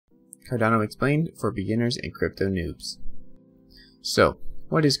Cardano explained for beginners and crypto noobs. So,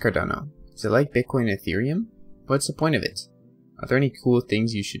 what is Cardano? Is it like Bitcoin and Ethereum? What's the point of it? Are there any cool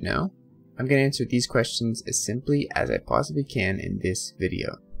things you should know? I'm going to answer these questions as simply as I possibly can in this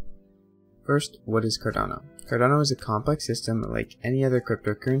video. First, what is Cardano? Cardano is a complex system like any other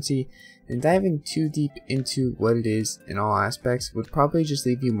cryptocurrency, and diving too deep into what it is in all aspects would probably just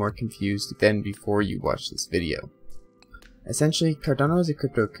leave you more confused than before you watch this video. Essentially, Cardano is a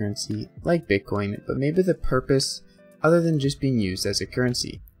cryptocurrency like Bitcoin, but maybe the purpose other than just being used as a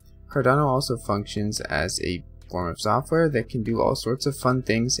currency. Cardano also functions as a form of software that can do all sorts of fun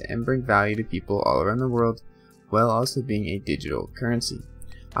things and bring value to people all around the world, while also being a digital currency.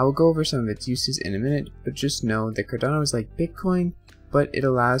 I will go over some of its uses in a minute, but just know that Cardano is like Bitcoin, but it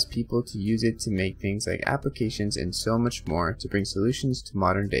allows people to use it to make things like applications and so much more to bring solutions to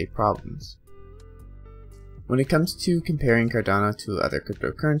modern day problems. When it comes to comparing Cardano to other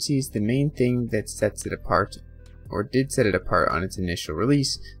cryptocurrencies, the main thing that sets it apart, or did set it apart on its initial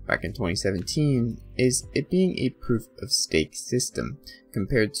release back in 2017, is it being a proof of stake system,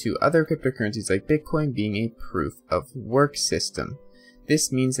 compared to other cryptocurrencies like Bitcoin being a proof of work system.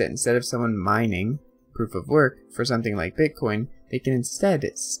 This means that instead of someone mining proof of work for something like Bitcoin, they can instead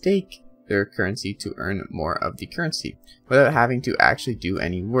stake their currency to earn more of the currency, without having to actually do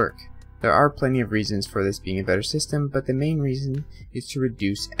any work. There are plenty of reasons for this being a better system, but the main reason is to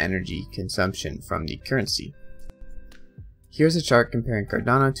reduce energy consumption from the currency. Here's a chart comparing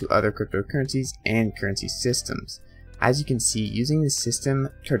Cardano to other cryptocurrencies and currency systems. As you can see, using the system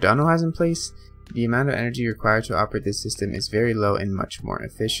Cardano has in place, the amount of energy required to operate this system is very low and much more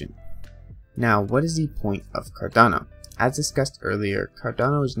efficient. Now, what is the point of Cardano? As discussed earlier,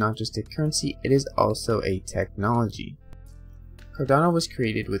 Cardano is not just a currency, it is also a technology. Cardano was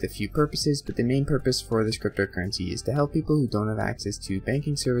created with a few purposes, but the main purpose for this cryptocurrency is to help people who don't have access to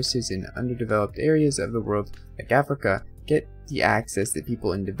banking services in underdeveloped areas of the world like Africa get the access that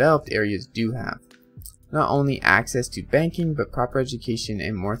people in developed areas do have. Not only access to banking, but proper education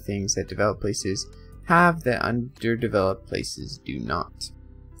and more things that developed places have that underdeveloped places do not.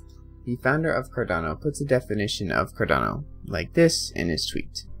 The founder of Cardano puts a definition of Cardano like this in his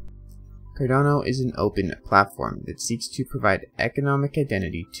tweet. Cardano is an open platform that seeks to provide economic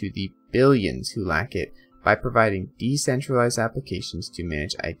identity to the billions who lack it by providing decentralized applications to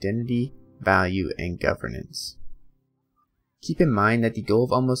manage identity, value, and governance. Keep in mind that the goal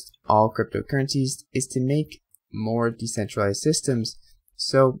of almost all cryptocurrencies is to make more decentralized systems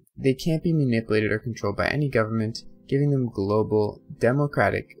so they can't be manipulated or controlled by any government, giving them global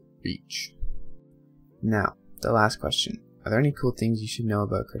democratic reach. Now, the last question. Are there any cool things you should know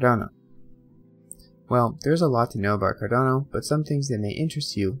about Cardano? Well, there's a lot to know about Cardano, but some things that may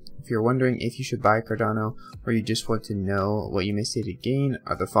interest you if you're wondering if you should buy Cardano or you just want to know what you may stand to gain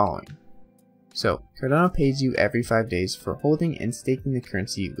are the following. So, Cardano pays you every 5 days for holding and staking the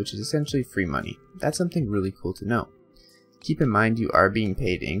currency, which is essentially free money. That's something really cool to know. Keep in mind you are being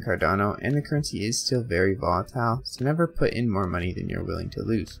paid in Cardano and the currency is still very volatile, so never put in more money than you're willing to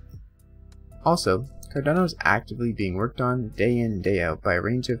lose. Also, Cardano is actively being worked on day in and day out by a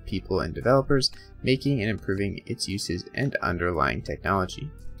range of people and developers, making and improving its uses and underlying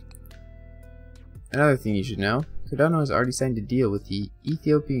technology. Another thing you should know, Cardano has already signed a deal with the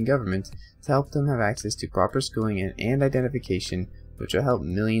Ethiopian government to help them have access to proper schooling and identification, which will help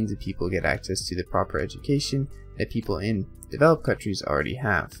millions of people get access to the proper education that people in developed countries already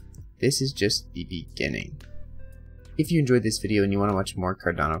have. This is just the beginning. If you enjoyed this video and you want to watch more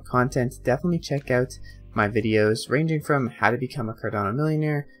Cardano content, definitely check out my videos ranging from how to become a Cardano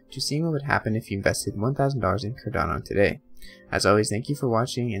millionaire to seeing what would happen if you invested $1,000 in Cardano today. As always, thank you for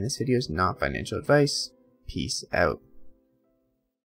watching, and this video is not financial advice. Peace out.